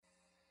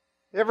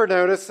You ever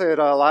notice that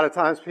a lot of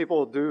times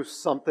people do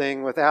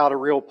something without a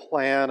real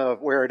plan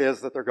of where it is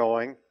that they're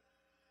going?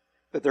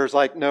 That there's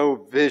like no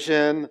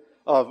vision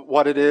of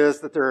what it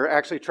is that they're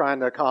actually trying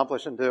to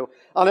accomplish and do.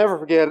 I'll never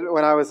forget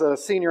when I was a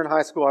senior in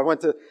high school, I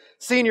went to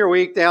senior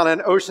week down in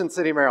Ocean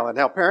City, Maryland.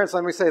 Now, parents,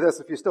 let me say this,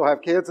 if you still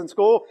have kids in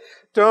school,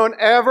 don't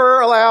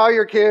ever allow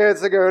your kids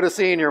to go to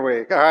senior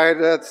week. All right,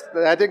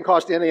 that didn't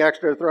cost you any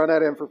extra, throwing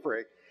that in for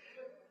free.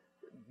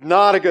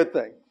 Not a good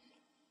thing.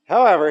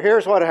 However,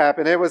 here's what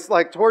happened. It was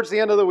like towards the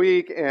end of the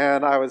week,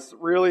 and I was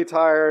really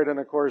tired, and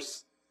of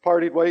course,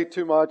 partied way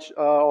too much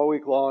all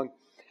week long.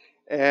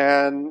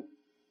 And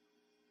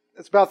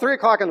it's about 3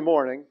 o'clock in the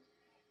morning.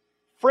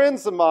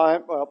 Friends of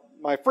mine, well,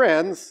 my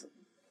friends,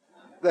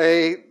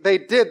 they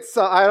did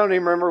some, I don't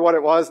even remember what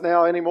it was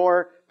now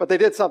anymore, but they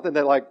did something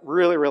that like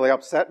really, really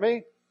upset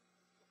me.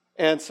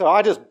 And so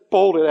I just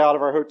bolted out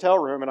of our hotel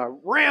room and I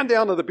ran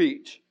down to the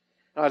beach.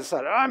 And I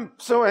decided, I'm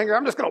so angry,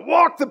 I'm just going to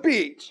walk the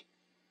beach.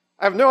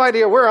 I have no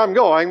idea where I'm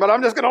going, but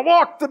I'm just going to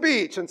walk the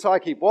beach. And so I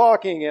keep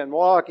walking and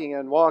walking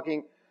and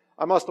walking.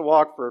 I must have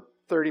walked for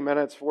 30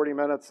 minutes, 40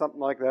 minutes, something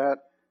like that.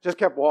 Just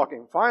kept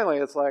walking. Finally,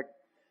 it's like,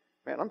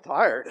 man, I'm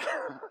tired.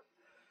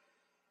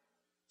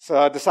 So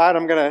I decide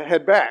I'm going to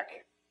head back.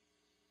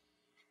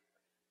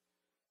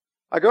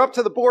 I go up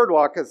to the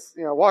boardwalk because,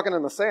 walking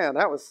in the sand,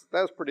 that was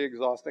pretty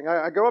exhausting.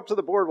 I go up to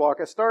the boardwalk.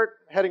 I start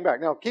heading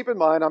back. Now, keep in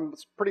mind, I'm a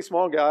pretty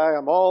small guy.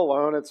 I'm all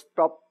alone. It's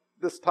about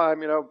this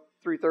time,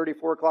 3:30,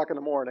 4 o'clock in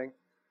the morning.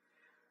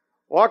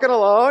 Walking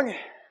along,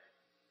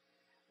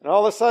 and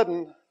all of a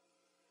sudden,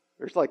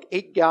 there's like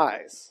 8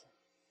 guys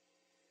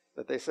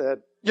that they said,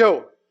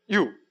 yo,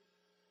 you,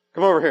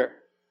 come over here.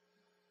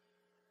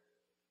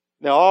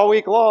 Now, all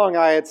week long,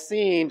 I had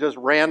seen just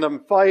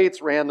random fights,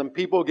 random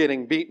people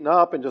getting beaten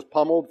up and just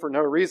pummeled for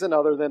no reason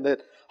other than that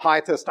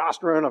high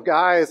testosterone of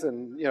guys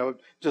and,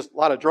 just a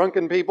lot of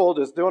drunken people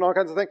just doing all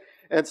kinds of things.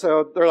 And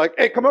so they're like,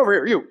 hey, come over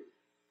here, you.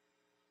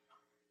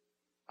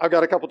 I've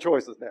got a couple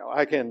choices now.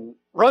 I can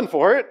run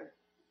for it.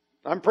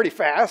 I'm pretty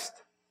fast.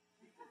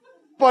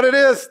 But it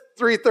is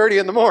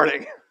 3:30 in the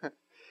morning.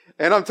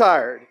 And I'm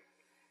tired.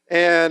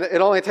 And it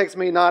only takes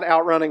me not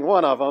outrunning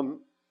one of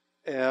them,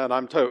 and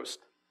I'm toast.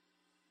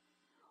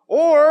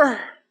 Or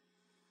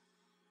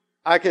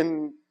I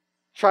can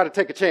try to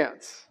take a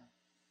chance.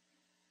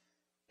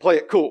 Play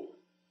it cool.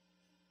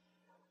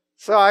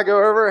 So I go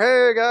over,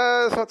 hey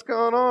guys, what's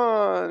going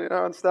on?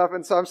 And stuff.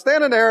 And so I'm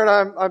standing there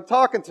and I'm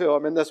talking to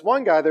them. And this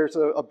one guy, there's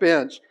a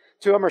bench.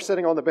 2 of them are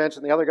sitting on the bench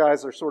and the other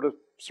guys are sort of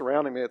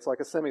surrounding me. It's like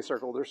a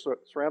semicircle. They're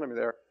surrounding me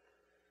there.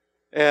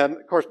 And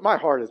of course, my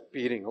heart is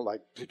beating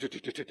like,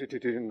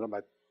 and my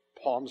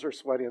palms are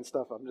sweaty and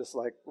stuff. I'm just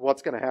like,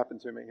 what's going to happen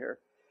to me here?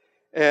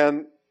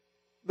 And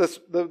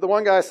the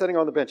one guy sitting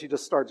on the bench, he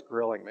just starts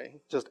grilling me,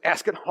 just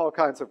asking all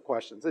kinds of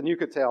questions. And you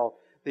could tell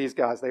these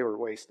guys, they were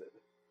wasted.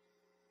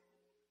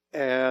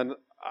 And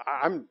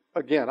I'm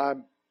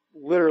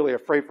literally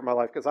afraid for my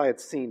life because I had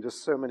seen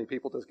just so many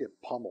people just get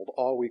pummeled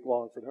all week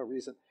long for no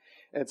reason.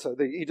 And so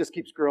he just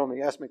keeps grilling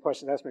me, asking me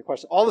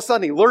questions. All of a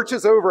sudden, he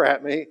lurches over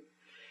at me.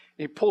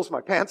 He pulls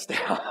my pants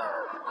down.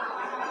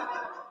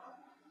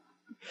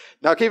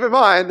 Now, keep in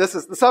mind, this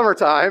is the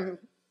summertime.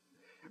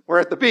 We're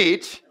at the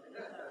beach.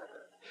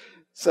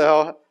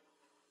 So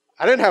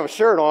I didn't have a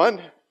shirt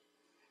on,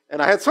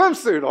 and I had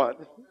swimsuit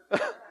on.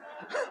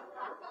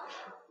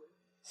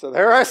 So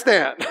there I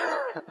stand.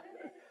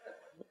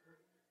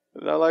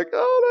 And I'm like,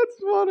 oh, that's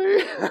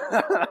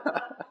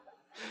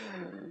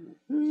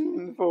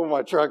funny. Pull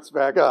my trunks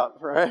back up,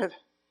 right?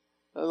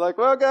 I was like,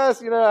 well,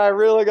 guys, I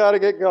really got to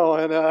get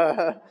going.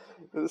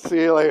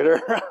 See you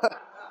later.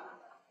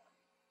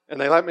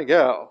 And they let me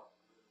go.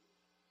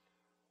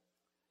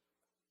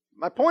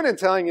 My point in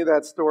telling you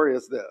that story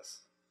is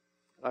this.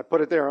 I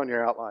put it there on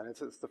your outline. It's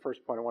the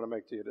first point I want to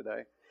make to you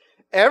today.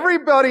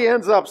 Everybody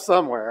ends up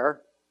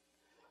somewhere,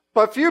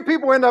 but few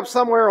people end up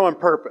somewhere on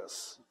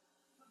purpose.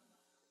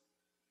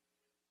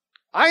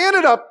 I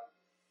ended up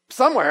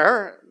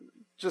somewhere,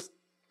 just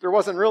there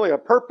wasn't really a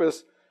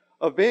purpose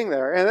of being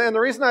there. And the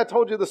reason I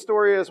told you the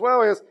story as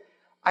well is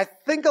I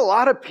think a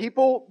lot of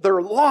people,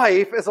 their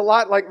life is a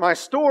lot like my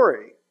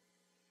story.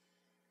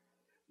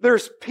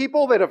 There's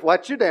people that have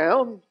let you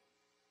down.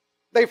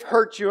 They've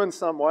hurt you in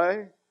some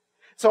way.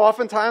 So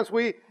oftentimes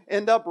we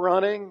end up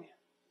running.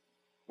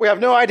 We have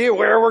no idea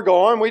where we're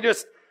going. We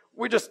just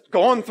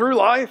going through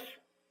life.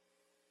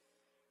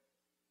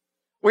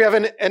 We have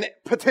an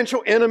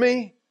potential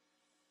enemy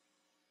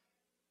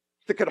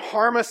that could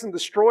harm us and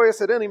destroy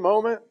us at any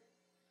moment.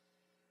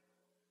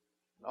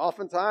 And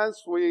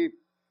oftentimes we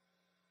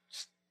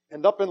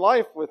end up in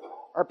life with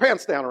our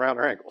pants down around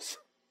our ankles.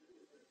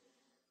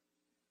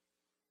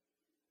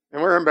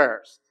 And we're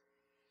embarrassed.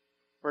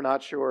 We're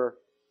not sure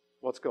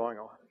what's going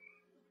on.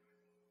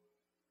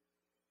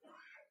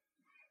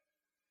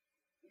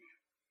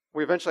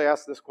 We eventually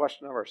ask this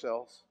question of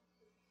ourselves.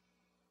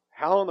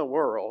 How in the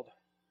world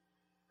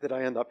did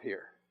I end up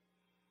here?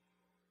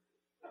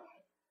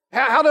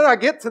 How did I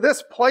get to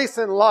this place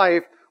in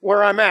life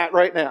where I'm at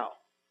right now?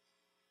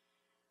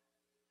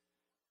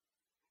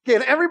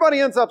 Again, everybody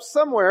ends up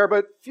somewhere,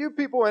 but few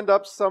people end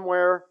up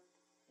somewhere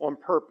on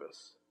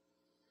purpose.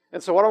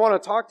 And so what I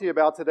want to talk to you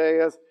about today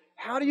is,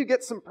 how do you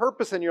get some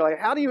purpose in your life?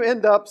 How do you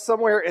end up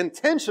somewhere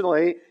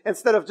intentionally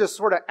instead of just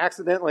sort of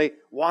accidentally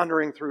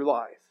wandering through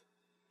life,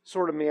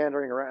 sort of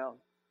meandering around?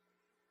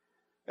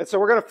 And so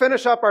we're going to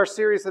finish up our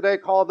series today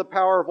called The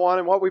Power of One.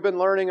 And what we've been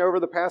learning over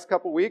the past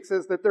couple weeks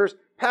is that there's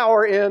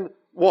power in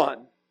one.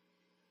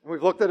 And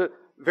we've looked at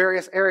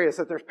various areas,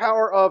 that there's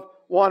power of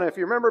one. If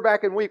you remember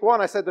back in week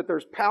 1, I said that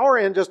there's power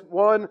in just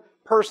one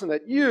person,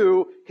 that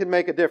you can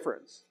make a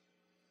difference.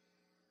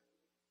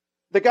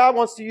 That God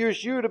wants to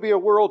use you to be a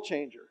world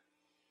changer.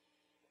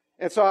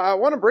 And so I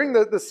want to bring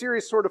the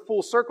series sort of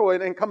full circle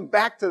and come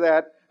back to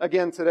that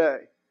again today.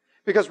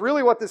 Because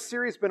really what this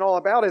series has been all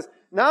about is,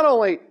 not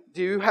only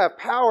do you have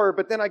power,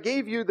 but then I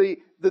gave you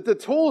the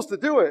tools to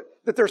do it.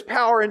 That there's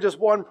power in just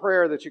one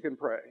prayer that you can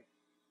pray.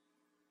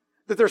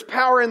 That there's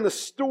power in the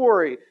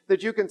story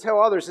that you can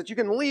tell others. That you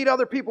can lead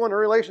other people in a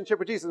relationship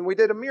with Jesus. And we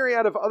did a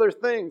myriad of other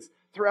things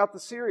throughout the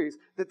series.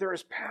 That there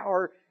is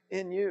power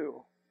in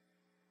you.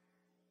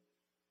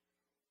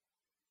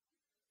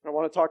 I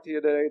want to talk to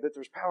you today that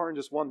there's power in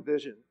just one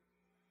vision.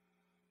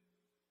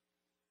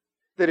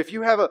 That if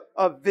you have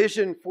a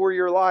vision for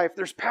your life,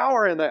 there's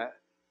power in that.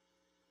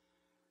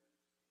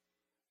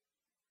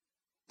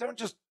 Don't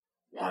just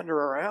wander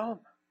around.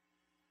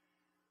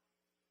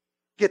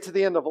 Get to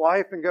the end of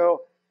life and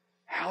go,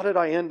 how did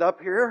I end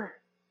up here?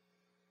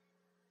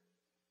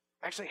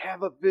 Actually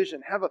have a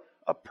vision, have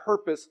a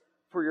purpose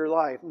for your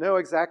life. Know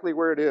exactly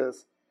where it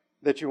is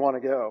that you want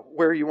to go,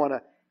 where you want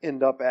to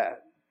end up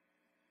at.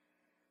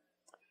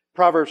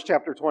 Proverbs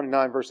chapter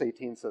 29, verse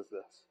 18 says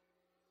this.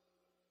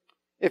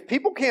 If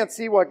people can't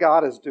see what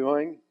God is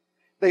doing,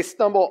 they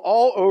stumble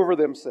all over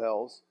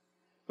themselves.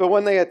 But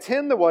when they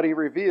attend to what He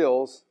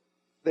reveals,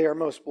 they are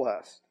most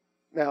blessed.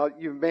 Now,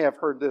 you may have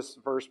heard this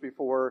verse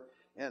before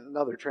in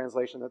another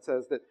translation that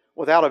says that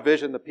without a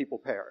vision, the people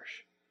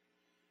perish.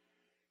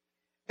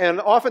 And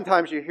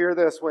oftentimes you hear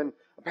this when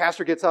a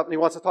pastor gets up and he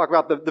wants to talk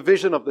about the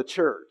vision of the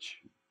church.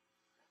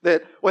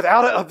 That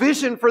without a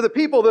vision for the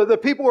people, the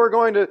people are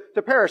going to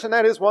perish. And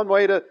that is one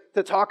way to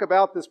talk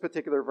about this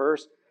particular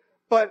verse.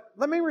 But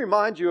let me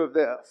remind you of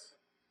this.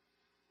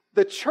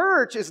 The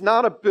church is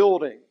not a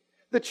building.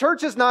 The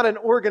church is not an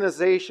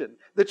organization.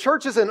 The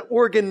church is an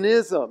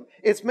organism.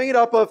 It's made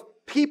up of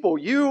people.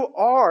 You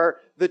are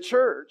the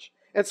church.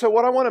 And so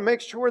what I want to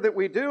make sure that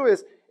we do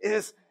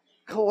is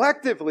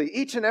collectively,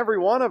 each and every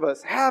one of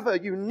us, have a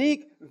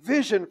unique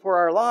vision for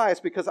our lives,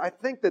 because I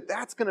think that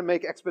that's going to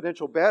make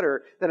Exponential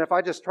better than if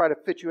I just try to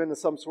fit you into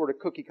some sort of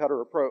cookie cutter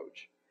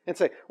approach and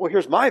say, well,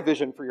 here's my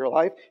vision for your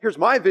life. Here's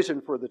my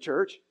vision for the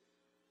church.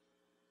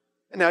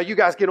 And now you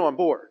guys get on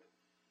board.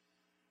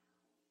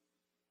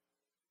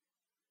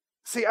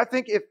 See, I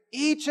think if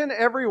each and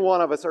every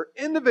one of us are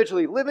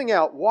individually living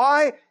out,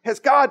 why has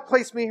God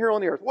placed me here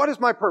on the earth? What is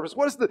my purpose?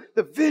 What is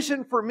the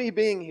vision for me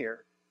being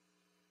here?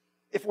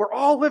 If we're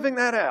all living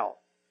that out,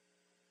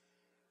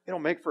 it'll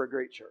make for a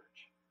great church.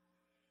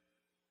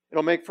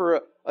 It'll make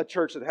for a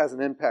church that has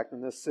an impact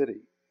in this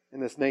city, in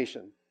this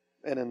nation,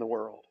 and in the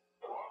world.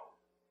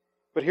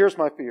 But here's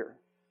my fear.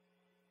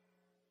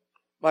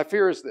 My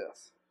fear is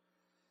this.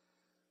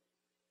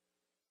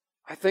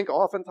 I think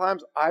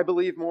oftentimes I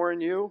believe more in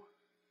you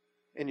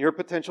and your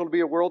potential to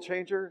be a world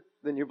changer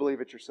than you believe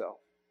it yourself.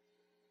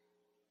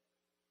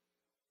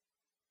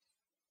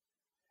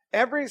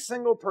 Every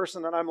single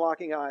person that I'm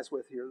locking eyes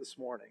with here this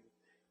morning,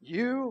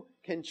 you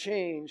can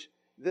change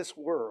this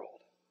world.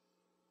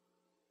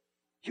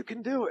 You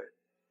can do it.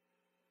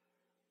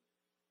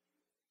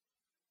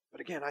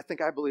 But again, I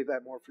think I believe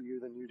that more for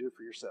you than you do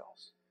for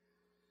yourselves.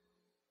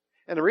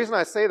 And the reason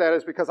I say that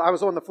is because I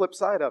was on the flip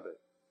side of it.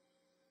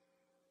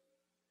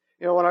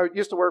 You know, when I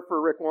used to work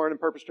for Rick Warren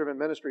and Purpose Driven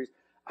Ministries,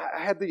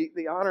 I had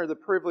the honor, the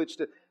privilege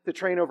to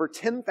train over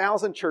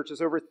 10,000 churches,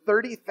 over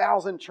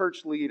 30,000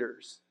 church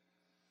leaders.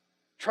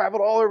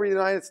 Traveled all over the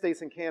United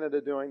States and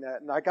Canada doing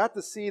that. And I got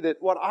to see that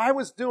what I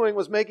was doing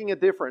was making a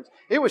difference.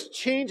 It was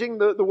changing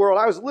the world.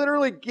 I was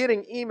literally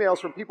getting emails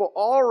from people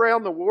all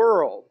around the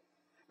world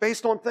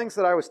based on things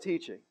that I was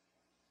teaching.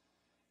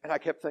 And I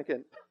kept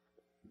thinking,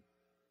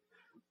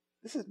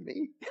 this is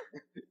me.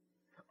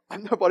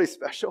 I'm nobody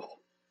special.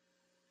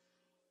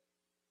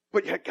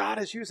 But yet God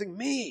is using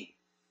me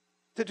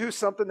to do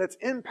something that's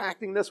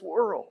impacting this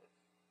world.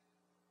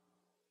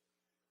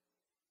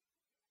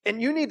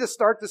 And you need to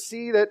start to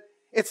see that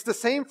it's the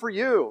same for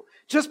you.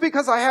 Just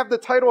because I have the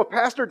title of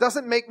pastor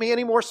doesn't make me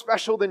any more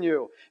special than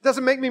you. It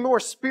doesn't make me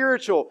more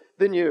spiritual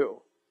than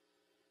you.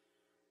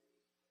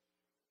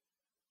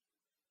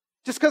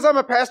 Just because I'm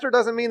a pastor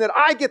doesn't mean that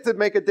I get to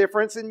make a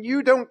difference and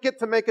you don't get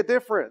to make a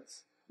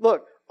difference.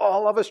 Look,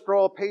 all of us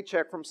draw a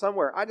paycheck from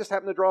somewhere. I just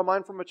happen to draw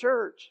mine from a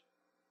church.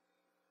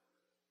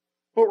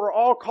 But we're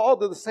all called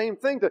to the same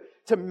thing,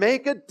 to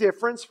make a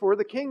difference for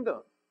the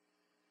kingdom.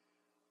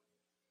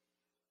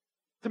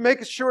 To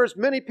make sure as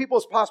many people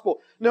as possible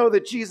know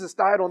that Jesus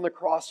died on the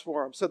cross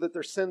for them so that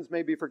their sins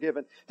may be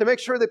forgiven. To make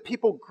sure that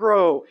people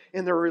grow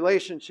in their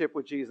relationship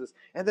with Jesus.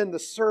 And then to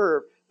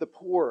serve the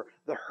poor,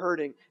 the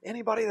hurting,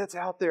 anybody that's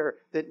out there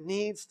that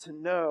needs to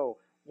know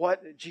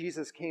what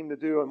Jesus came to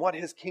do and what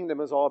his kingdom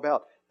is all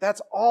about.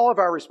 That's all of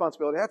our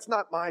responsibility. That's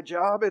not my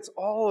job. It's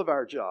all of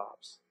our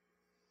jobs.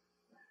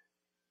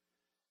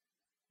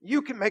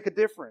 You can make a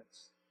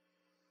difference.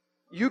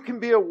 You can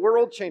be a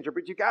world changer,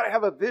 but you got to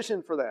have a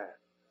vision for that.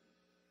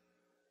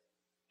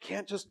 You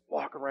can't just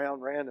walk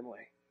around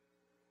randomly.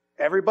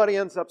 Everybody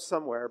ends up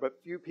somewhere,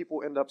 but few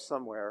people end up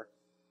somewhere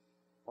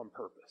on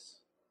purpose.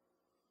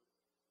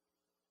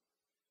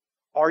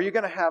 Are you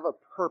going to have a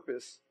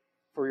purpose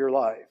for your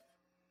life?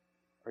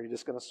 Or are you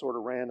just going to sort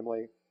of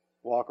randomly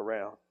walk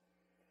around?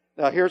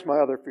 Now, here's my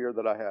other fear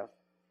that I have.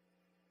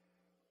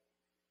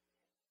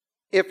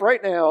 If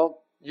right now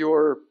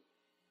your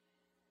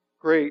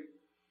great,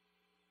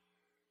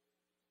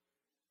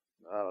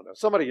 I don't know,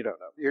 somebody you don't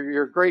know,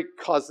 your great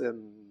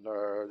cousin,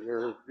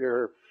 or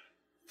your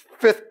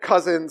fifth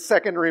cousin,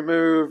 second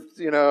removed,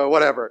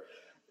 whatever.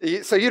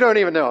 So you don't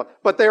even know.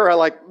 But they were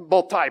like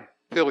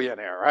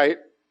multi-billionaire, right?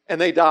 And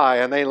they die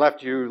and they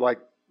left you like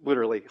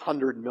literally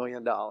 $100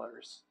 million.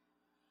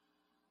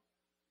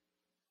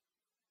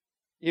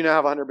 You now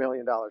have $100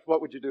 million. What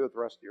would you do with the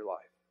rest of your life?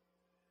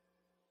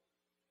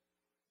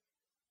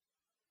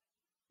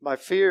 My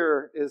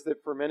fear is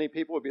that for many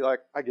people it would be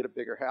like, I get a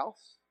bigger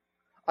house.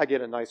 I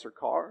get a nicer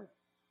car.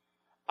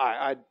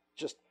 I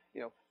just,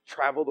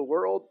 travel the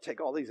world,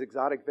 take all these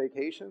exotic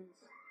vacations.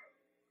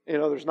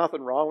 There's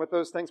nothing wrong with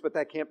those things, but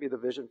that can't be the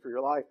vision for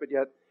your life. But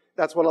yet,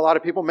 that's what a lot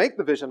of people make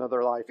the vision of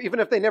their life. Even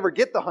if they never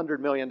get the $100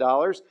 million,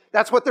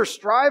 that's what they're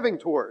striving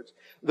towards.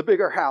 The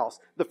bigger house,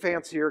 the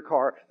fancier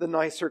car, the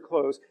nicer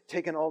clothes,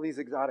 taking all these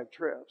exotic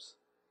trips.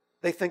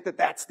 They think that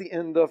that's the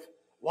end of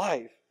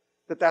life,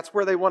 that that's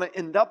where they want to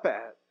end up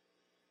at.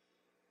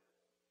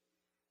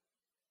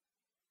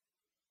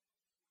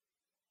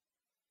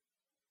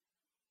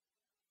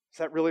 Is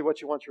that really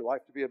what you want your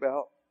life to be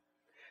about?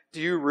 Do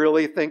you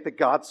really think that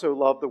God so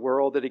loved the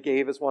world that he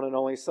gave his one and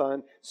only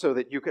son so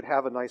that you could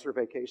have a nicer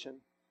vacation?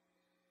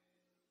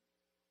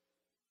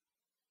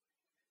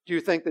 Do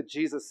you think that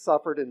Jesus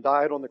suffered and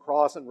died on the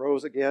cross and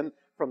rose again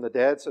from the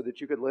dead so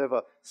that you could live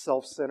a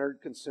self-centered,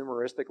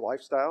 consumeristic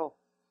lifestyle?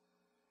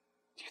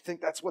 Do you think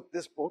that's what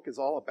this book is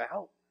all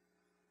about?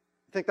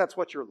 You think that's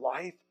what your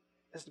life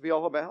is to be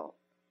all about?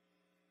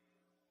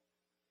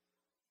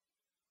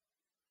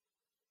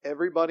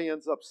 Everybody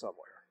ends up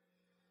somewhere.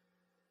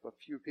 But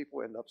few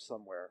people end up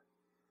somewhere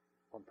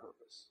on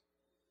purpose.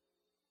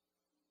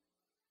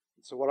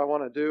 And so what I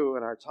want to do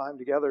in our time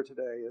together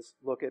today is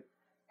look at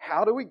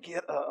how do we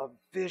get a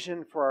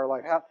vision for our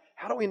life?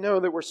 How do we know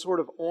that we're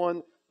sort of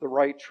on the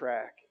right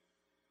track?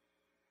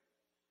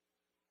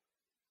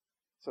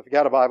 So if you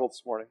got a Bible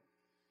this morning,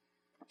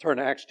 turn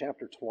to Acts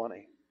chapter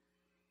 20.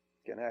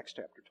 Again, Acts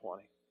chapter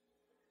 20.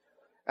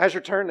 As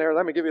you turn there,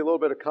 let me give you a little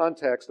bit of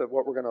context of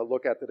what we're going to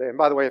look at today. And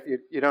by the way,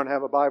 if you don't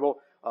have a Bible,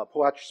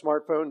 pull out your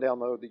smartphone,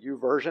 download the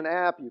YouVersion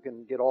app. You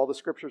can get all the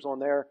scriptures on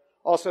there.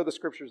 Also, the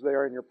scriptures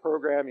there in your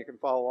program. You can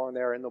follow along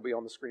there, and they'll be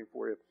on the screen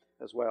for you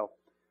as well.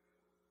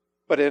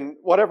 But in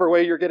whatever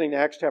way you're getting to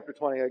Acts chapter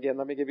 20, again,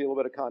 let me give you a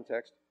little bit of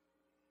context.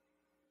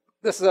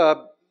 This is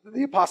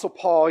the Apostle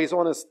Paul. He's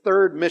on his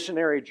third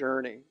missionary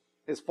journey,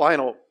 his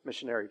final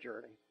missionary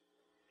journey.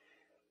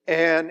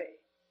 And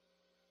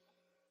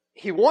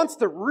he wants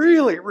to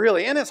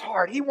really, in his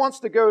heart, he wants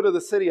to go to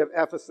the city of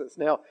Ephesus.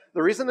 Now,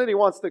 the reason that he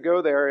wants to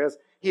go there is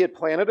he had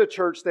planted a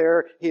church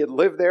there. He had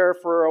lived there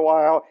for a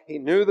while. He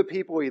knew the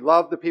people. He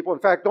loved the people. In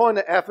fact, going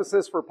to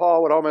Ephesus for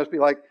Paul would almost be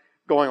like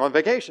going on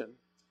vacation.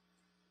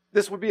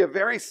 This would be a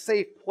very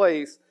safe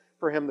place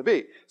for him to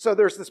be. So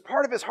there's this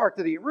part of his heart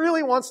that he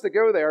really wants to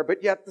go there,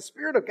 but yet the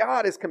Spirit of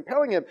God is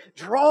compelling him,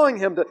 drawing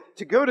him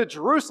to go to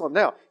Jerusalem.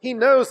 Now, he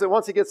knows that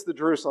once he gets to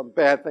Jerusalem,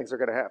 bad things are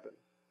going to happen.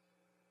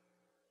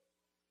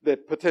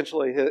 That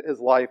potentially his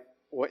life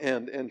will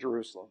end in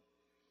Jerusalem.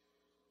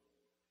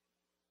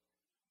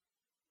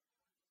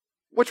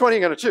 Which one are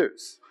you going to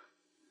choose?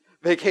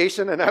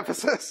 Vacation in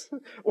Ephesus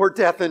or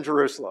death in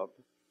Jerusalem?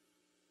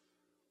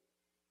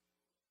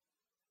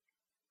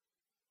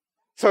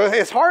 So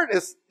his heart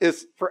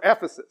is for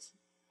Ephesus,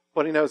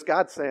 but he knows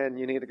God's saying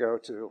you need to go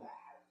to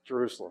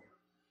Jerusalem.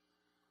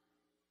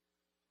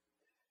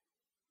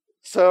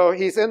 So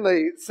he's in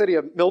the city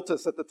of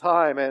Miletus at the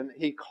time, and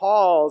he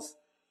calls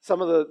some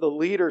of the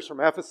leaders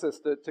from Ephesus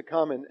to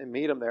come and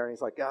meet him there. And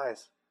he's like,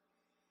 guys,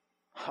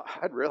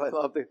 I'd really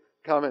love to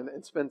come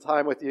and spend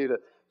time with you,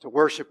 to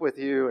worship with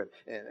you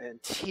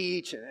and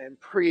teach and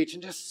preach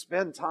and just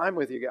spend time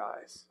with you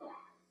guys.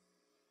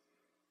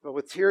 But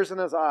with tears in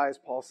his eyes,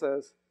 Paul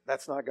says,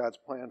 that's not God's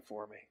plan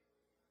for me.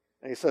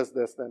 And he says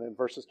this then in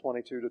verses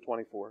 22 to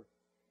 24.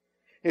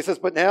 He says,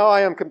 but now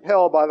I am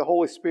compelled by the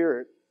Holy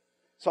Spirit,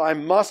 so I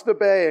must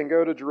obey and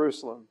go to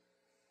Jerusalem.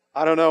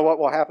 I don't know what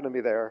will happen to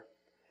me there.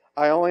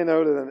 I only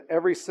know that in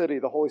every city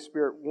the Holy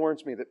Spirit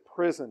warns me that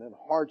prison and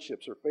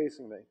hardships are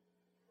facing me.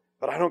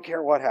 But I don't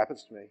care what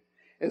happens to me,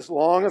 as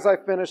long as I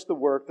finish the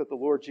work that the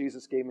Lord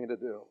Jesus gave me to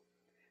do.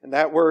 And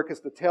that work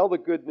is to tell the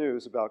good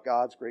news about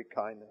God's great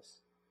kindness.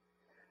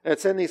 And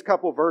it's in these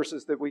couple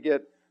verses that we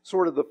get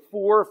sort of the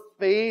 4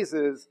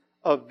 phases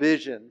of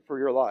vision for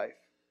your life.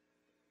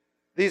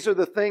 These are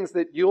the things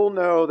that you'll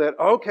know that,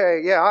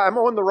 okay, yeah, I'm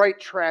on the right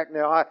track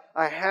now.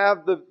 I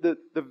have the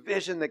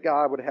vision that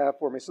God would have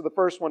for me. So the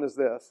first one is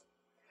this.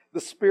 The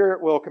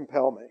Spirit will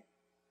compel me.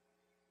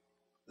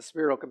 The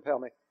Spirit will compel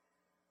me.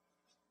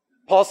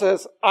 Paul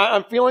says,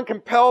 I'm feeling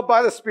compelled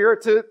by the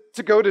Spirit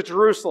to go to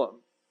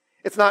Jerusalem.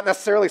 It's not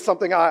necessarily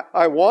something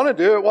I want to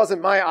do. It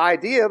wasn't my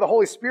idea. The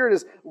Holy Spirit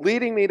is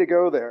leading me to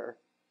go there.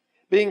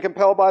 Being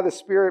compelled by the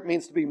Spirit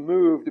means to be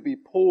moved, to be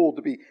pulled,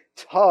 to be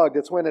tugged.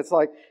 It's when it's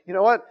like, you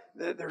know what?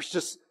 There's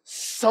just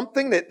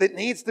something that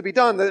needs to be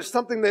done. There's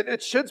something that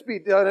it should be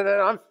done. And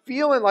I'm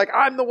feeling like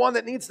I'm the one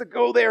that needs to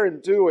go there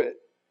and do it.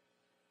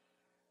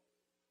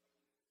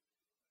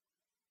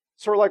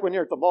 Sort of like when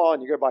you're at the mall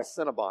and you go buy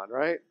Cinnabon,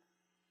 right?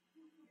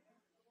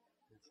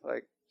 It's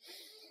like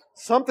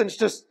something's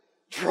just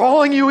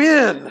drawing you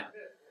in.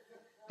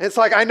 It's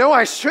like, I know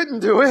I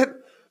shouldn't do it,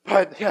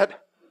 but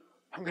yet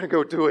I'm going to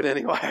go do it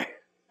anyway.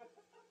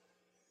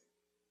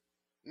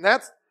 And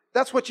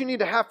that's what you need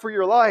to have for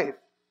your life,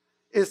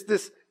 is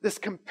this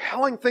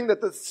compelling thing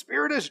that the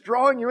Spirit is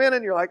drawing you in,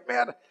 and you're like,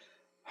 man,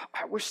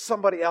 I wish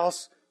somebody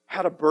else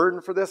had a burden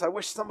for this. I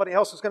wish somebody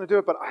else was going to do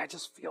it, but I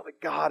just feel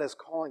that God is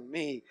calling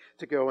me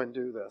to go and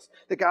do this.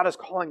 That God is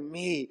calling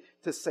me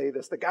to say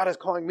this. That God is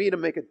calling me to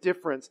make a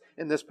difference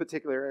in this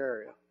particular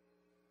area.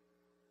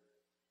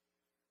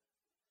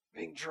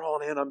 Being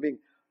drawn in, I'm being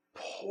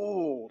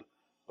pulled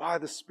by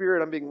the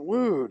Spirit. I'm being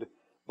wooed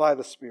by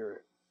the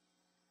Spirit.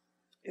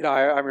 You know,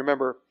 I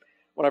remember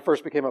when I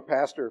first became a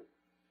pastor,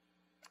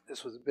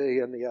 this was big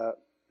in the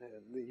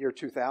year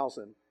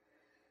 2000.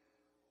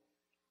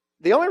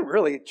 The only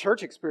really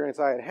church experience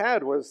I had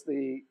had was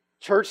the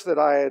church that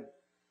I had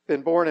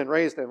been born and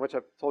raised in, which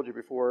I've told you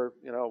before,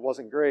 you know,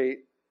 wasn't great.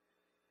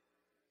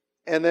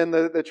 And then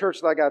the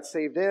church that I got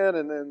saved in,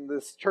 and then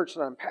this church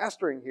that I'm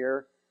pastoring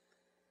here,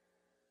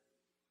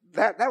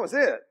 that was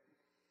it.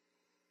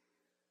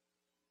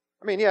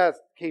 I mean, yeah, I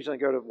occasionally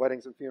go to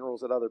weddings and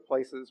funerals at other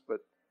places, but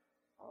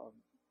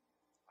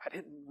I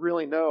didn't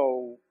really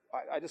know.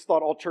 I just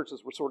thought all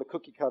churches were sort of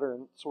cookie cutter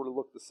and sort of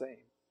looked the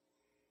same.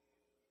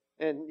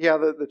 And yeah,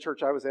 the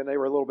church I was in, they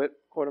were a little bit,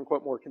 quote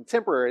unquote, more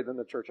contemporary than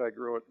the church I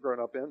grown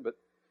up in, but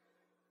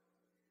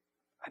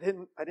I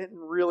didn't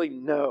really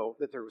know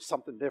that there was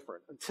something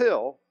different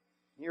until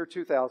year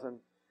 2000.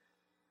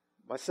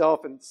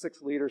 Myself and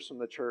 6 leaders from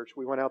the church,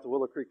 we went out to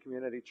Willow Creek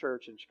Community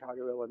Church in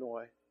Chicago,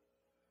 Illinois.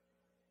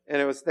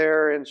 And it was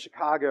there in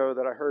Chicago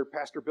that I heard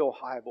Pastor Bill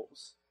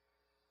Hybels,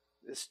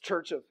 this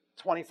church of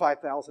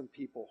 25,000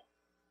 people.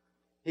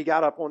 He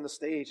got up on the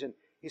stage and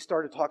he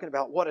started talking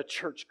about what a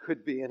church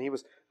could be. And he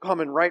was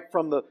coming right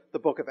from the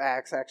book of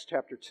Acts, Acts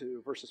chapter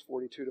 2, verses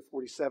 42 to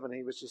 47. And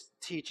he was just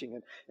teaching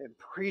and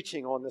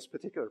preaching on this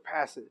particular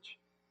passage.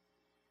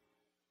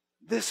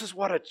 This is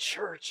what a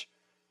church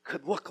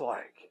could look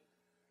like.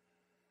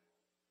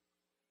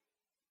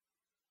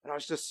 And I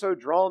was just so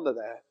drawn to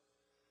that.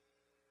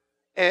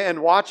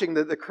 And watching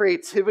the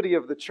creativity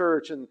of the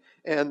church and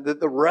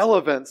the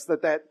relevance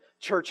that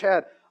church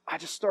had, I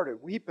just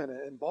started weeping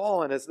and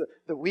bawling as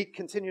the week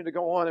continued to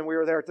go on, and we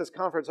were there at this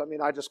conference. I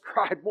mean, I just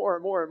cried more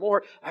and more and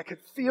more. I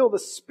could feel the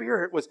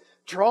Spirit was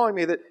drawing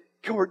me that,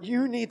 Gord,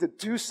 you need to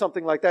do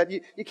something like that.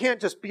 You can't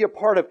just be a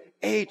part of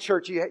a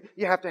church. You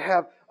have to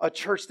have a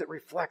church that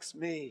reflects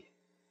me.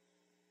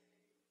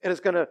 And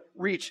it's going to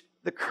reach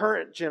the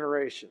current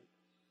generation.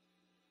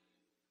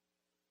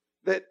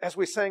 That, as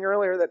we sang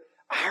earlier, that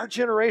our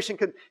generation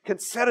can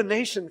set a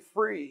nation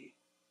free.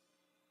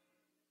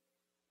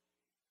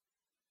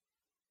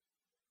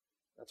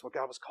 That's what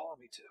God was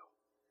calling me to.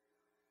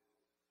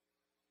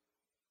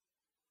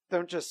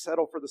 Don't just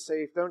settle for the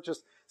safe. Don't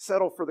just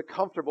settle for the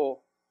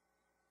comfortable.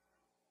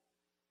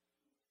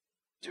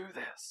 Do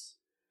this.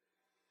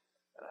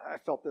 And I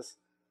felt this,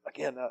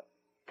 again, a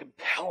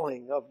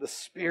compelling of the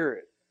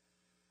Spirit.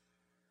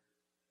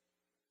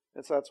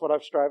 And so that's what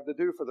I've strived to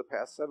do for the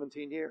past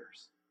 17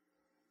 years.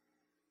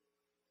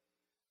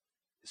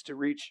 Is to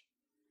reach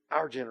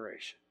our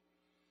generation.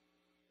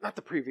 Not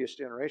the previous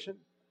generation.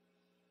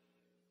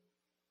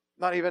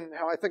 Not even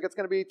how I think it's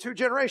going to be 2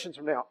 generations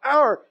from now.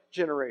 Our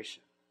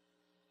generation.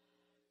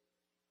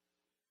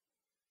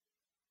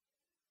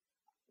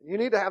 You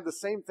need to have the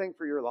same thing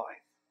for your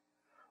life.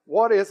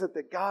 What is it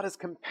that God is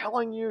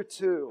compelling you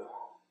to?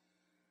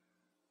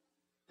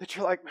 That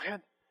you're like,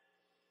 man,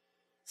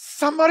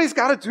 somebody's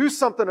got to do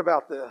something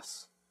about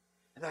this.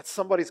 And that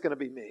somebody's going to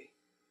be me.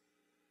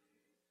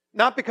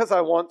 Not because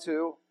I want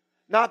to,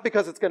 not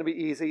because it's going to be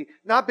easy,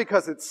 not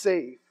because it's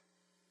safe,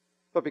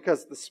 but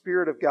because the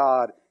Spirit of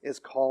God is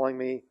calling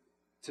me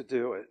to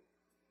do it.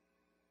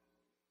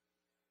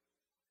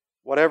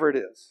 Whatever it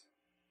is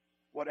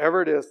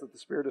that the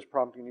Spirit is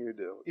prompting you to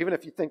do, even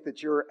if you think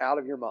that you're out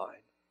of your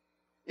mind,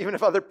 even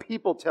if other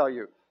people tell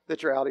you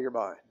that you're out of your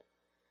mind,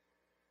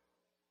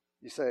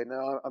 you say,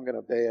 no, I'm going to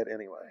obey it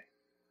anyway,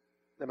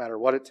 no matter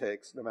what it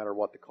takes, no matter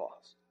what the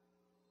cost.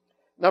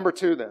 Number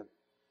 2 then,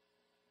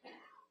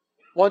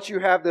 once you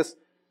have this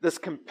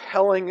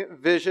compelling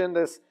vision,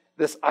 this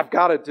I've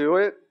got to do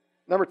it,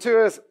 Number two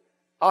is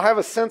I'll have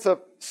a sense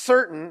of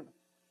certain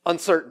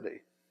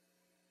uncertainty.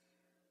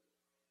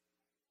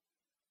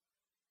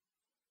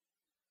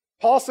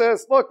 Paul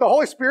says, look, the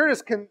Holy Spirit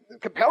is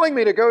compelling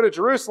me to go to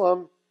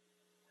Jerusalem.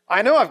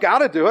 I know I've got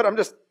to do it. I'm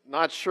just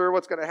not sure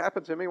what's going to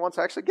happen to me once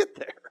I actually get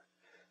there.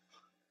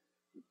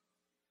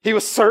 He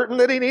was certain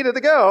that he needed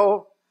to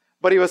go,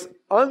 but he was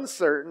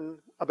uncertain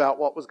about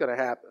what was going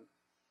to happen.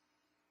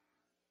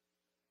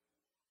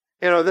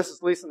 You know, this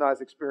is Lisa and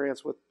I's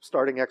experience with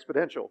starting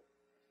Exponential.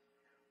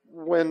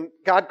 When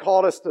God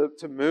called us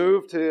to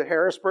move to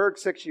Harrisburg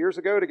 6 years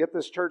ago to get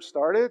this church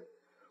started,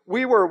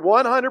 we were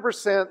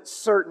 100%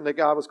 certain that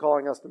God was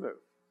calling us to move.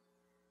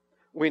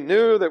 We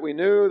knew that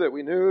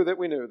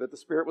the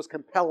Spirit was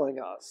compelling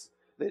us.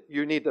 That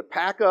you need to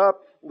pack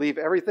up, leave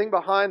everything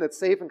behind that's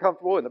safe and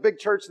comfortable in the big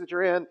church that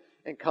you're in,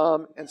 and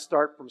come and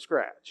start from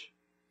scratch.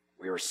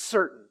 We were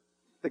certain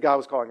that God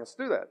was calling us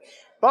to do that.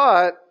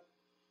 But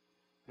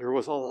there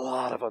was a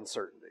lot of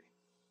uncertainty.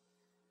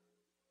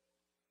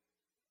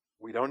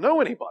 We don't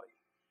know anybody.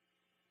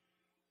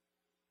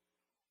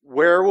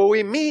 Where will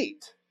we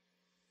meet?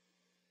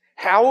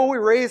 How will we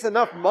raise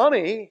enough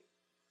money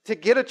to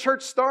get a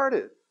church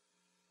started?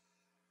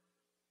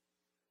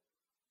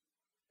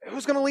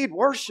 Who's going to lead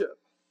worship?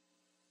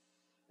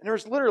 And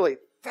there's literally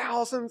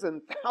thousands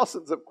and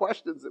thousands of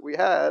questions that we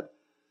had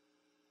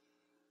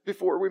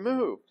before we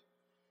moved.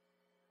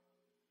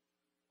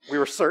 We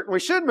were certain we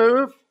should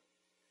move,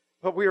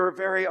 but we were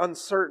very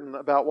uncertain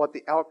about what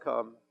the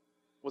outcome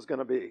was going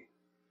to be.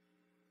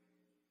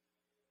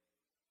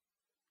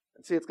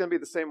 And see, it's going to be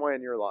the same way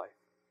in your life.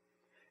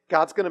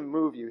 God's going to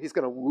move you. He's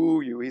going to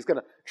woo you. He's going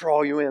to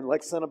draw you in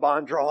like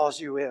Cinnabon draws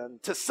you in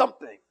to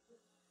something.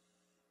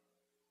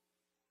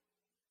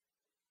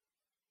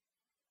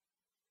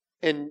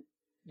 And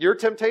your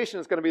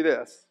temptation is going to be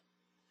this.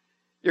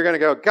 You're going to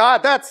go,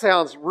 God, that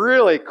sounds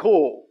really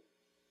cool.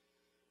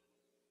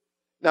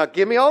 Now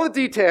give me all the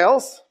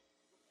details,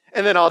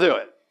 and then I'll do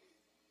it.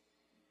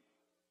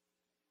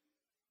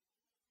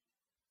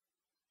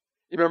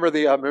 You remember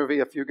the movie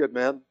A Few Good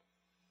Men?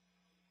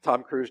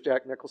 Tom Cruise,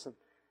 Jack Nicholson.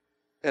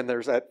 And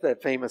there's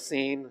that famous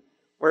scene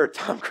where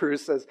Tom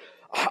Cruise says,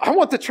 I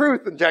want the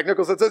truth. And Jack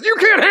Nicholson says, you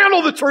can't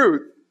handle the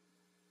truth.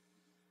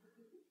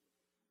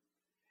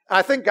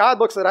 I think God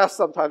looks at us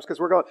sometimes because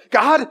we're going,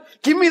 God,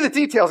 give me the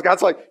details.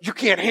 God's like, you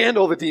can't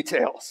handle the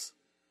details.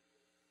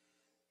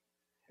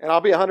 And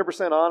I'll be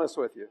 100% honest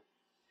with you.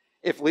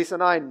 If Lisa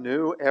and I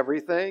knew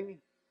everything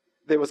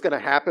that was going to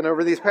happen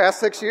over these past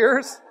 6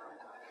 years,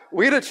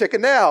 we'd have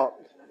chickened out.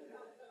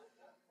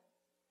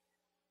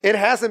 It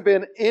hasn't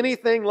been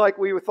anything like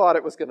we thought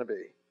it was going to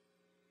be.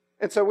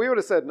 And so we would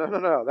have said,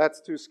 no,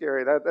 that's too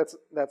scary.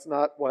 That's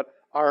not what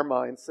our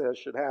mind says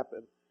should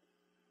happen.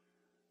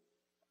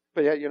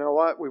 But yet, you know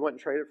what? We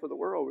wouldn't trade it for the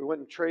world. We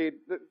wouldn't trade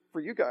it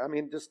for you guys. I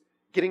mean, just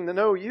getting to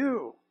know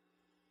you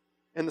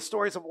and the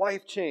stories of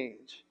life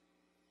change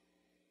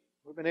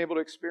we've been able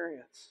to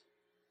experience.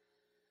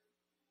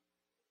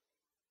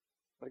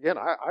 But again,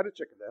 I'd have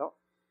chickened out.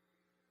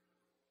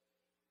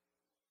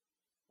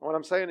 What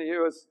I'm saying to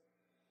you is,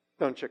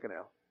 don't chicken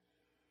out.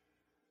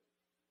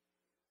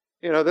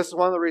 You know, this is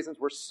one of the reasons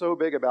we're so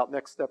big about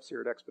next steps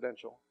here at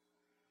Exponential.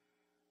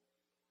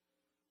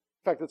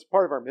 In fact, it's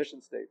part of our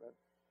mission statement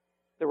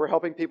that we're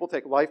helping people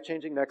take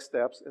life-changing next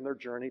steps in their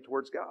journey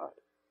towards God.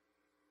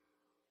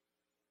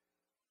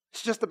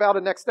 It's just about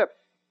a next step.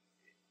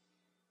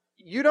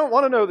 You don't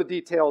want to know the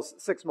details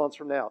 6 months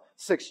from now,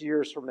 6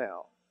 years from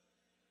now.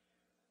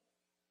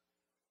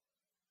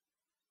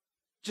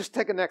 Just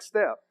take a next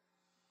step.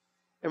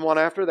 And one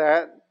after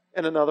that,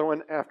 and another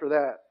one after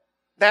that.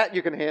 That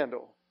you can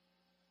handle.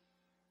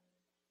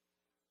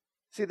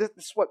 See, this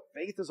is what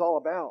faith is all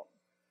about.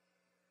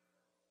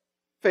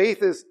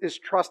 Faith is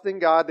trusting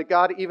God, that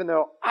God, even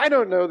though I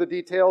don't know the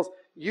details,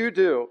 you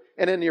do.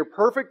 And in your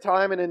perfect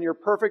time and in your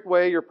perfect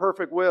way, your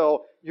perfect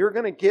will, you're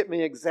going to get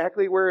me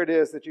exactly where it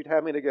is that you'd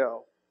have me to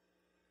go.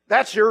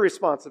 That's your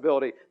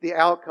responsibility, the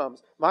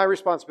outcomes. My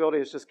responsibility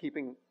is just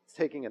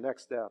taking a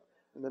next step,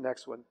 and the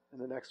next one, and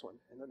the next one,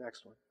 and the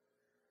next one.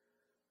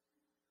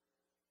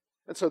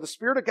 And so the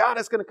Spirit of God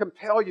is going to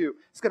compel you.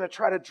 It's going to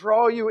try to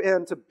draw you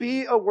in to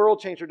be a world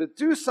changer, to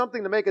do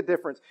something to make a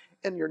difference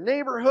in your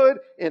neighborhood,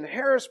 in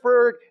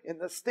Harrisburg, in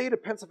the state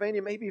of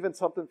Pennsylvania, maybe even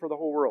something for the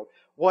whole world.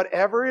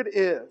 Whatever it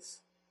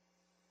is,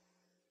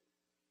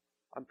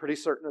 I'm pretty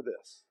certain of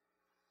this.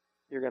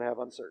 You're going to have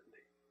uncertainty.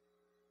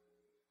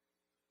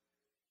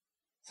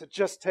 So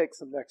just take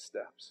some next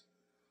steps.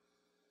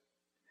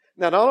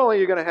 Now, not only are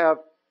you going to have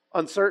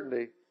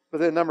uncertainty, but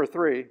then number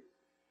 3,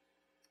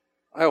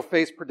 I'll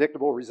face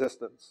predictable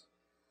resistance.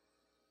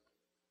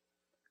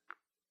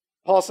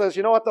 Paul says,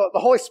 you know what? The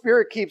Holy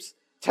Spirit keeps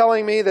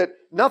telling me that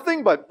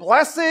nothing but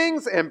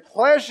blessings and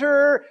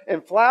pleasure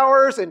and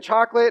flowers and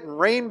chocolate and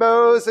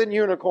rainbows and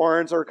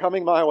unicorns are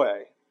coming my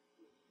way.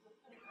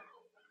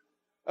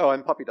 Oh,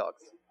 and puppy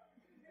dogs.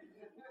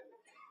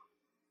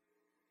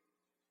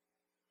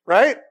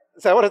 Right?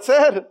 Is that what it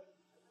said?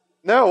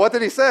 No, what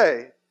did he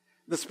say?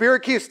 The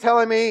Spirit keeps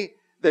telling me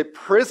that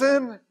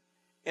prison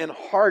and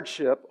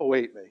hardship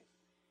await me.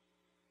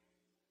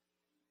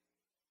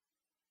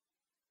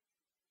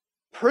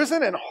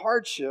 prison and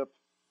hardship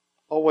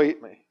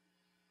await me.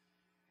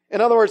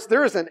 In other words,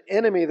 there is an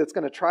enemy that's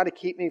going to try to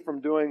keep me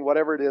from doing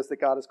whatever it is that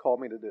God has called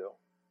me to do.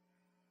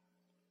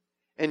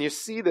 And you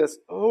see this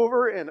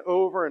over and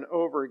over and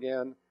over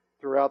again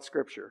throughout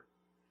Scripture.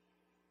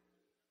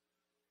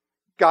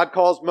 God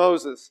calls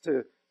Moses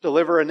to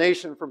deliver a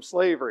nation from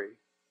slavery.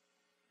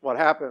 What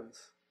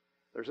happens?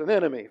 There's an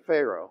enemy,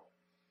 Pharaoh,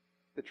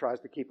 that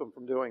tries to keep him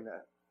from doing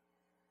that.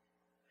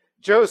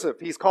 Joseph,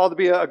 he's called to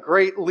be a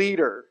great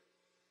leader.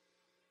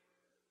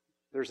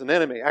 There's an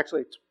enemy,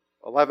 actually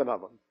 11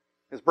 of them,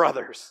 his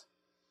brothers,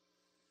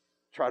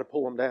 try to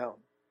pull him down.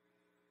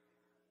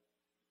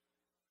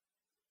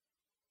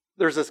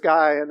 There's this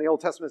guy in the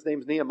Old Testament, his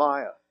name's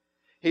Nehemiah.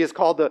 He is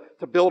called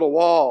to build a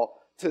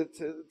wall to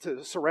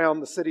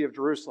surround the city of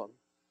Jerusalem,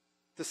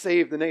 to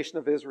save the nation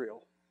of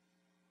Israel.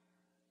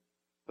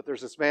 But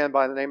there's this man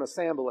by the name of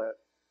Sanballat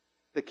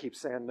that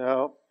keeps saying,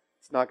 no,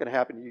 it's not going to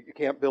happen. You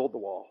can't build the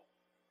wall.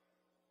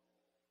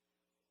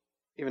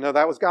 Even though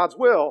that was God's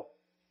will,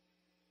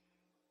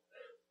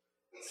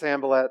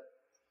 Sanballat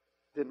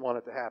didn't want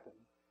it to happen.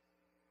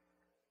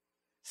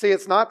 See,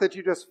 it's not that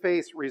you just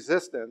face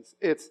resistance,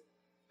 it's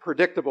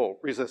predictable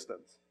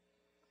resistance.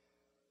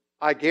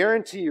 I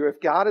guarantee you,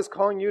 if God is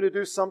calling you to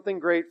do something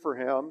great for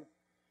Him,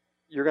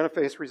 you're going to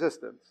face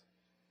resistance.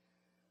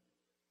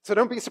 So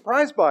don't be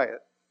surprised by it.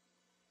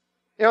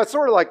 You know, it's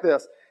sort of like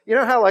this. You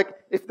know how, like,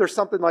 if there's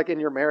something like in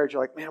your marriage,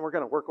 you're like, man, we're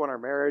going to work on our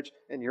marriage,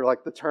 and you're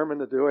like determined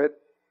to do it.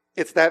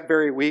 It's that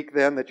very week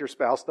then that your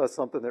spouse does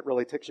something that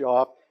really ticks you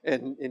off,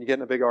 and you get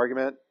in a big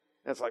argument.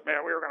 And it's like, man,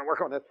 we were going to work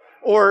on this.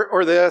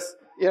 Or this,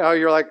 you know,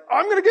 you're like,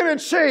 I'm going to get in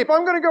shape.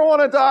 I'm going to go on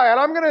a diet.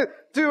 I'm going to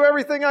do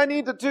everything I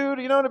need to do,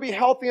 to be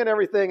healthy and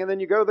everything. And then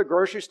you go to the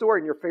grocery store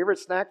and your favorite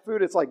snack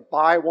food, it's like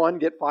buy one,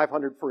 get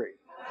 500 free.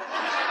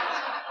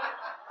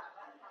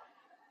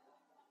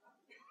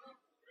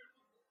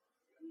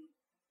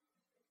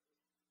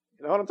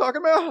 You know what I'm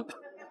talking about?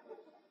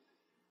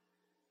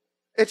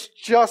 It's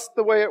just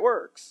the way it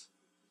works.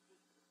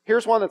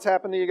 Here's one that's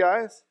happened to you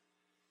guys.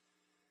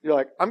 You're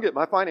like, I'm getting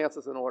my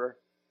finances in order.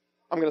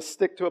 I'm going to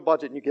stick to a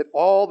budget. And you get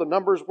all the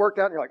numbers worked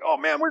out. And you're like, oh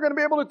man, we're going to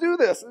be able to do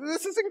this.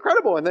 This is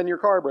incredible. And then your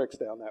car breaks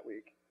down that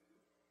week.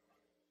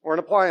 Or an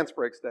appliance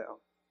breaks down.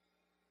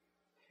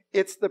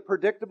 It's the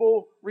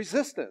predictable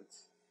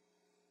resistance.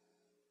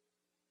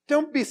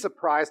 Don't be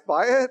surprised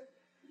by it.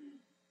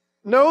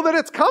 Know that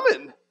it's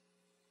coming.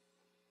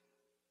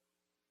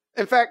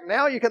 In fact,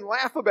 now you can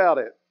laugh about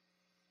it.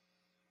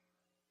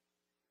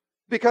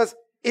 Because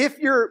if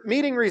you're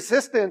meeting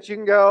resistance, you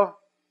can go,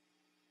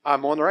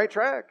 I'm on the right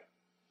track.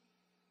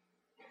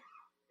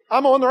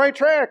 I'm on the right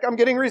track. I'm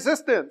getting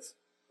resistance.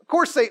 Of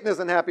course Satan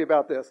isn't happy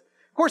about this.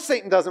 Of course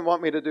Satan doesn't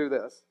want me to do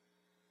this.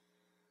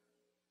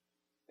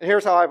 And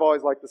here's how I've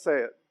always liked to say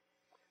it.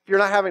 If you're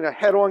not having a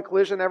head-on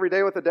collision every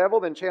day with the devil,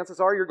 then chances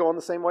are you're going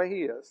the same way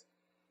he is.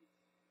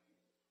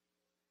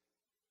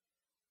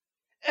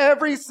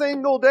 Every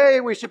single day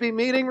we should be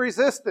meeting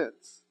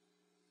resistance.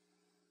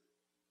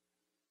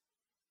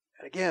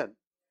 And again,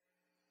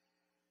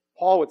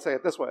 Paul would say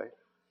it this way.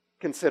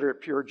 Consider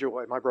it pure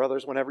joy, my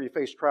brothers, whenever you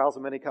face trials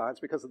of many kinds,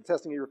 because the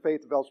testing of your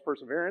faith develops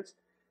perseverance,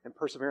 and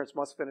perseverance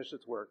must finish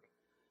its work,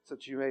 so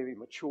that you may be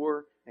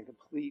mature and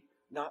complete,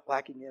 not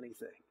lacking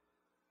anything.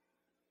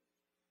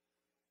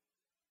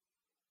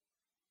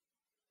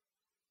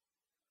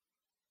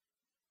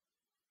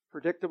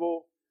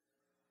 Predictable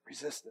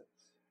resistance.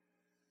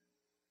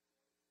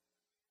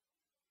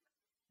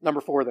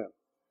 Number 4 then.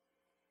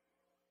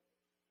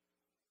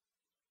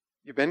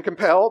 You've been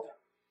compelled.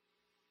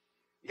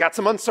 You got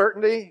some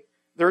uncertainty.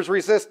 There's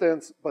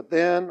resistance. But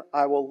then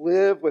I will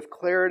live with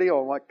clarity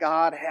on what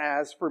God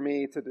has for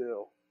me to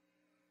do.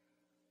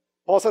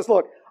 Paul says,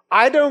 look,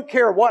 I don't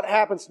care what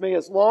happens to me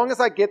as long as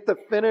I get to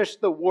finish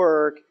the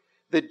work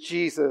that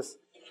Jesus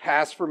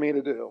has for me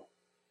to do.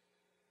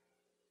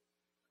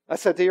 I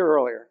said to you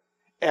earlier,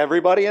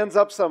 everybody ends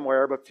up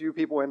somewhere, but few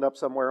people end up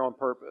somewhere on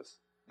purpose.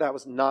 That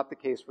was not the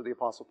case for the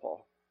Apostle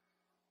Paul.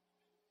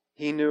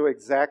 He knew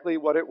exactly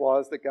what it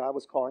was that God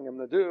was calling him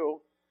to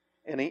do,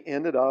 and he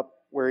ended up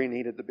where he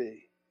needed to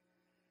be.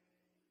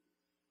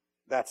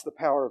 That's the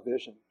power of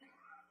vision.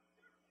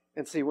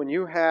 And see, when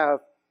you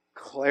have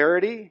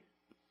clarity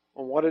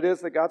on what it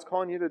is that God's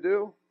calling you to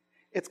do,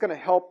 it's going to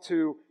help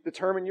to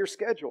determine your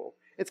schedule.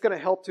 It's going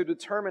to help to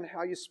determine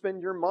how you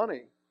spend your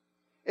money.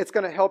 It's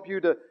going to help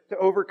you to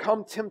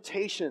overcome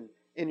temptation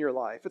in your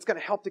life. It's going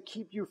to help to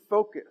keep you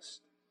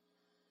focused.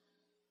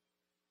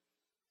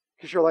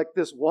 Because you're like,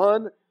 this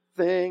one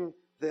thing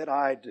that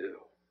I do,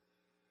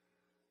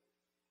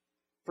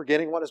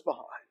 forgetting what is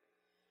behind,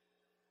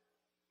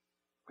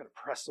 I'm going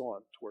to press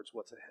on towards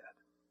what's ahead.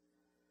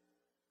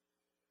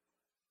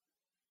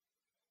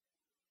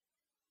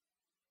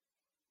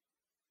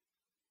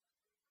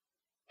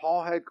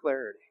 Paul had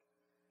clarity.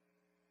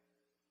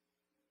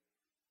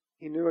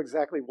 He knew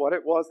exactly what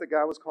it was that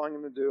God was calling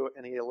him to do,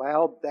 and he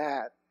allowed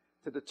that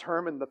to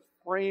determine the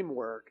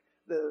framework,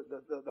 the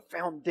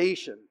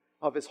foundation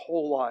of his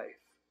whole life.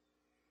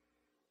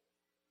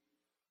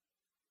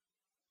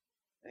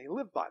 And he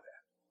lived by that.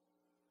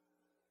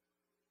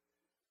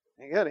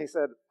 Again, he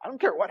said, I don't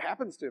care what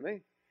happens to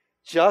me,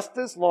 just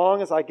as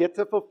long as I get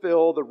to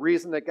fulfill the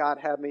reason that God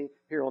had me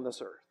here on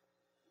this earth.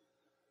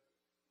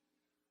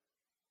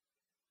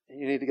 And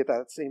you need to get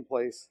that same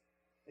place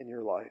in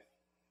your life.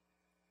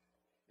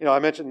 I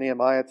mentioned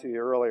Nehemiah to you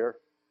earlier.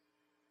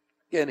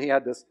 Again, he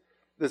had this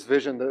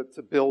vision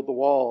to build the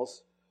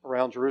walls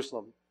around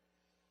Jerusalem.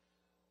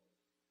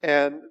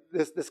 And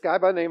this guy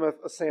by the name of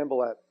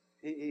Sanballat,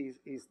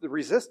 he's the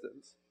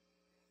resistance.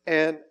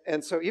 And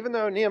so even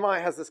though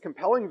Nehemiah has this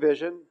compelling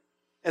vision,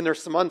 and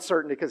there's some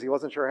uncertainty because he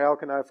wasn't sure how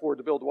can I afford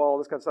to build a wall,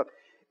 this kind of stuff.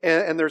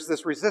 And there's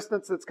this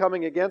resistance that's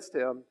coming against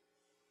him.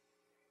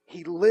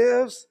 He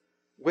lives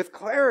with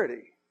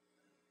clarity.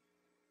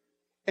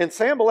 And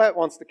Sanballat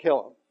wants to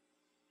kill him.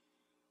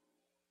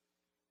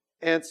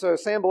 And so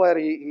Sanballat,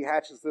 he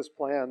hatches this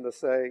plan to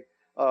say,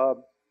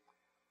 come,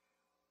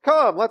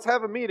 let's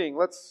have a meeting.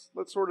 Let's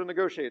sort of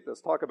negotiate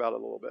this, talk about it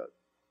a little bit.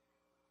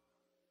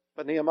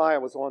 But Nehemiah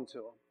was on to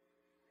him.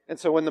 And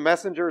so when the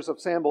messengers of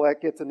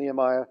Sanballat get to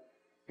Nehemiah,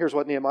 here's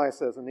what Nehemiah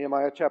says in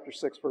Nehemiah chapter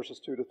 6, verses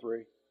 2 to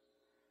 3.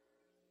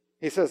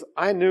 He says,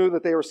 I knew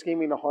that they were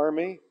scheming to harm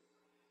me,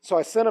 so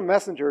I sent a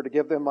messenger to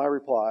give them my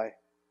reply.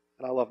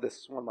 And I love this.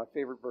 It's one of my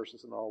favorite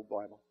verses in the whole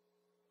Bible.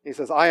 He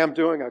says, I am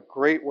doing a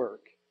great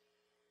work,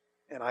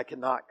 and I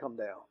cannot come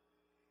down.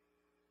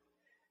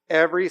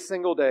 Every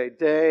single day,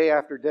 day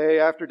after day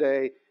after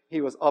day,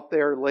 he was up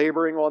there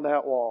laboring on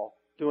that wall,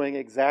 doing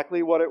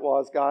exactly what it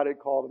was God had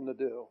called him to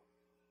do.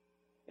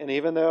 And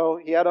even though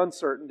he had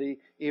uncertainty,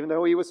 even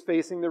though he was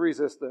facing the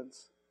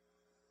resistance,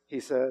 he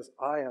says,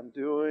 I am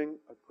doing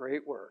a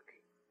great work,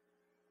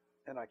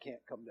 and I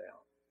can't come down.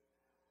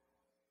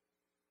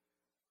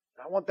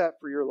 I want that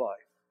for your life.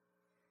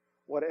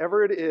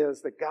 Whatever it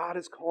is that God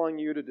is calling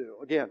you to do.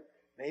 Again,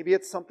 maybe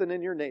it's something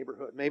in your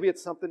neighborhood. Maybe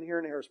it's something here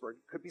in Harrisburg.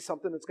 It could be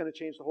something that's going to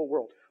change the whole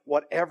world.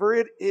 Whatever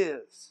it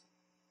is,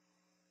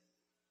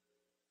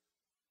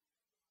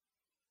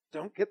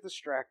 don't get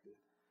distracted.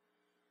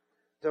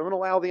 Don't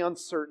allow the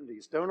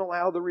uncertainties. Don't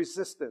allow the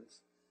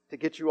resistance to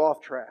get you off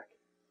track.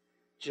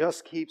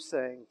 Just keep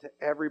saying to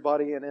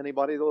everybody and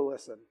anybody that'll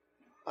listen,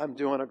 I'm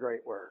doing a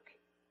great work,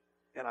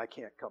 and I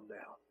can't come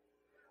down.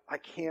 I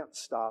can't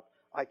stop.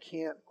 I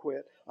can't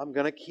quit. I'm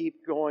going to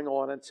keep going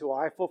on until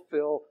I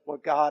fulfill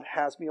what God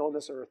has me on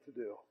this earth to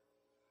do.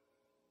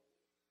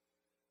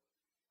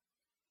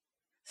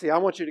 See, I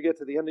want you to get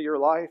to the end of your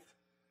life,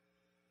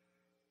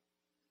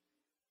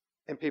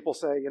 and people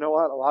say, you know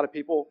what, a lot of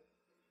people,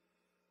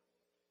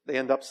 they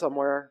end up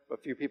somewhere, a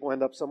few people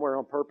end up somewhere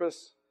on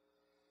purpose,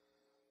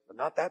 but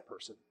not that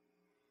person.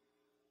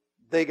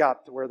 They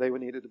got to where they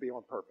needed to be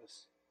on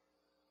purpose.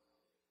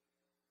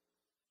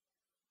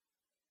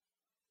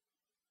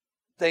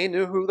 They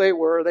knew who they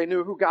were. They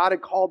knew who God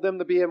had called them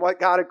to be and what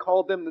God had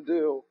called them to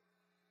do.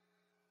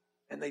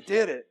 And they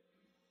did it.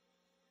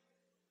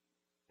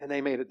 And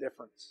they made a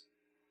difference.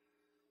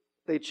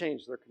 They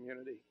changed their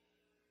community.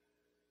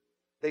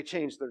 They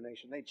changed their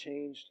nation. They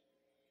changed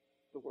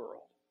the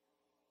world.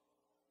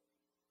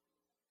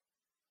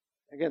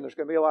 Again, there's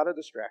going to be a lot of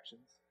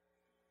distractions.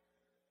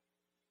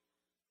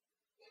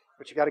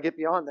 But you got to get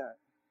beyond that.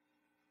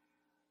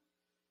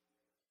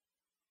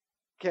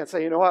 You can't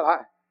say, you know what,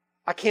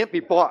 I can't be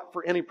bought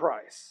for any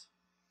price.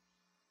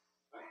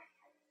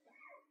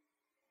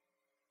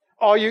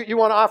 Oh, you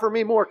want to offer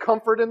me more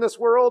comfort in this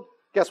world?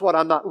 Guess what?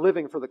 I'm not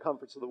living for the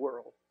comforts of the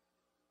world.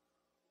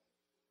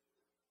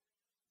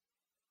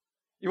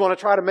 You want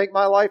to try to make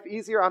my life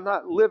easier? I'm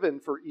not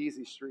living for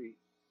easy street.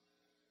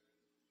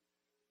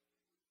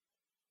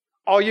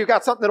 Oh, you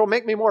got something that'll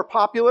make me more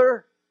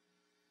popular?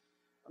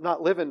 I'm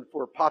not living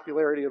for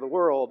popularity of the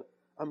world.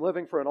 I'm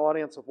living for an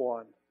audience of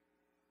one.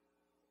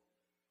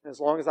 And as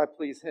long as I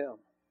please Him,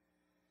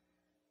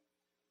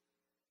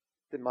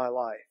 then my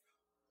life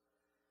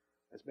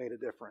has made a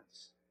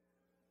difference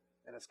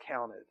and has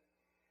counted.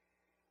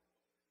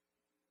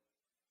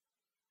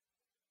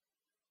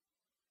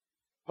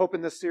 Hope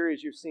in this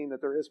series you've seen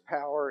that there is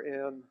power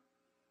in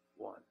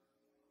one.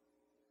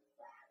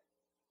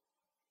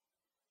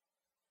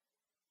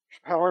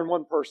 There's power in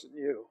one person,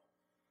 you.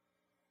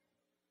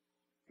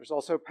 There's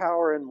also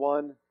power in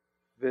one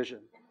vision.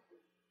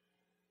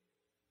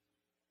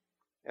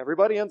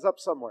 Everybody ends up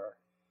somewhere,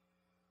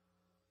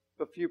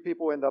 but few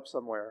people end up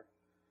somewhere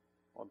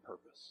on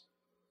purpose.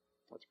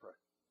 Let's pray.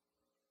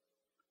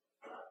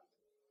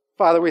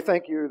 Father, we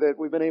thank you that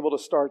we've been able to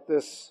start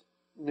this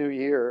new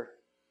year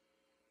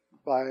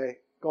by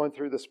going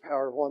through this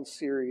Power of One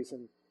series.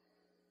 And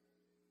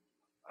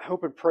I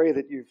hope and pray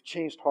that you've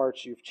changed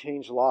hearts, you've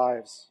changed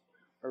lives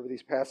over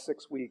these past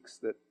 6 weeks,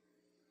 that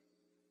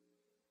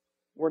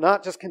we're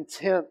not just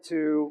content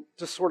to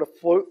just sort of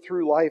float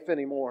through life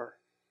anymore,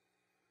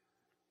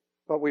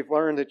 but we've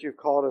learned that you've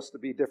called us to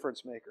be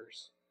difference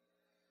makers.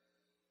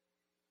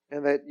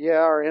 And that,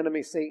 our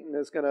enemy Satan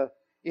is going to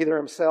either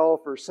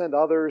himself or send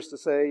others to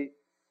say,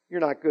 you're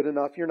not good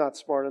enough, you're not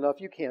smart enough,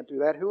 you can't do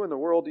that. Who in the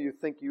world do you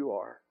think you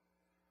are?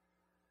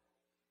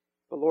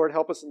 But Lord,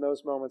 help us in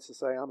those moments to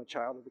say, I'm a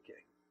child of the King.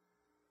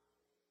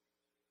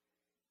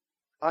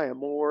 I am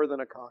more than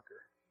a conqueror.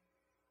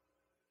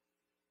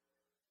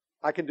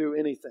 I can do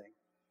anything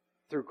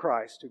through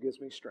Christ who gives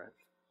me strength.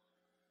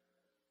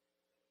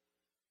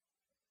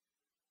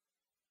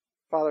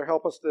 Father,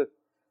 help us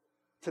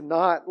to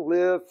not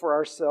live for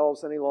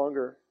ourselves any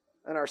longer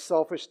and our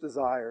selfish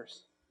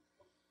desires,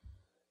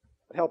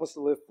 but help us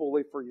to live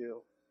fully for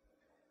you.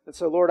 And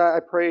so, Lord, I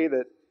pray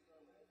that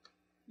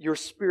your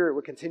Spirit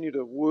would continue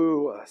to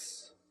woo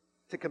us,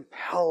 to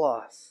compel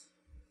us,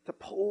 to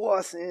pull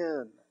us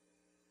in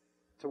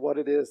to what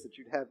it is that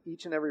you'd have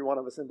each and every one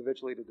of us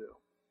individually to do.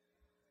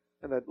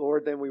 And that,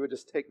 Lord, then we would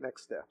just take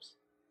next steps.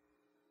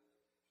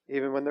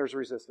 Even when there's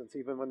resistance,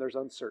 even when there's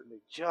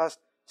uncertainty, just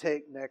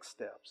take next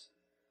steps,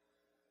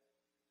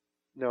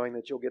 knowing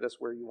that you'll get us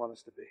where you want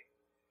us to be.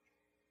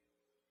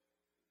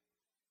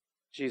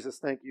 Jesus,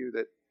 thank you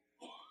that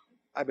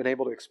I've been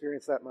able to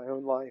experience that in my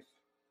own life.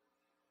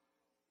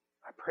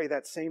 I pray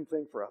that same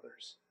thing for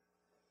others.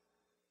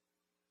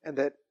 And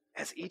that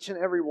as each and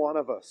every one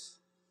of us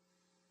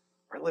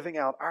are living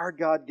out our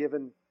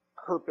God-given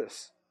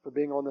purpose for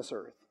being on this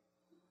earth,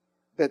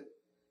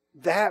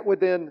 that would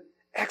then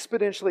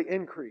exponentially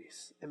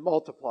increase and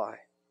multiply,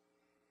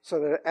 so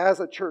that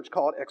as a church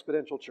called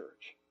Exponential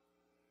Church,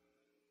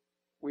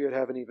 we would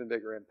have an even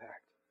bigger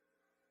impact.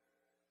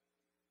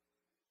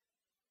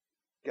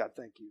 God,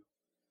 thank you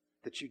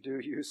that you do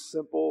use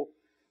simple,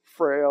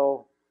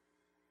 frail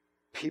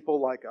people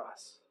like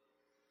us,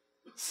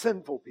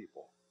 sinful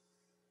people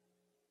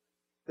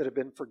that have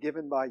been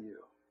forgiven by you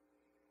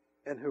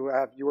and who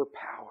have your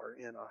power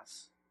in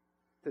us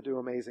to do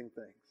amazing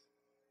things.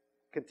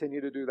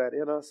 Continue to do that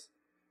in us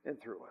and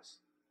through us.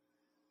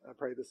 I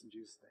pray this in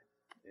Jesus'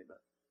 name. Amen.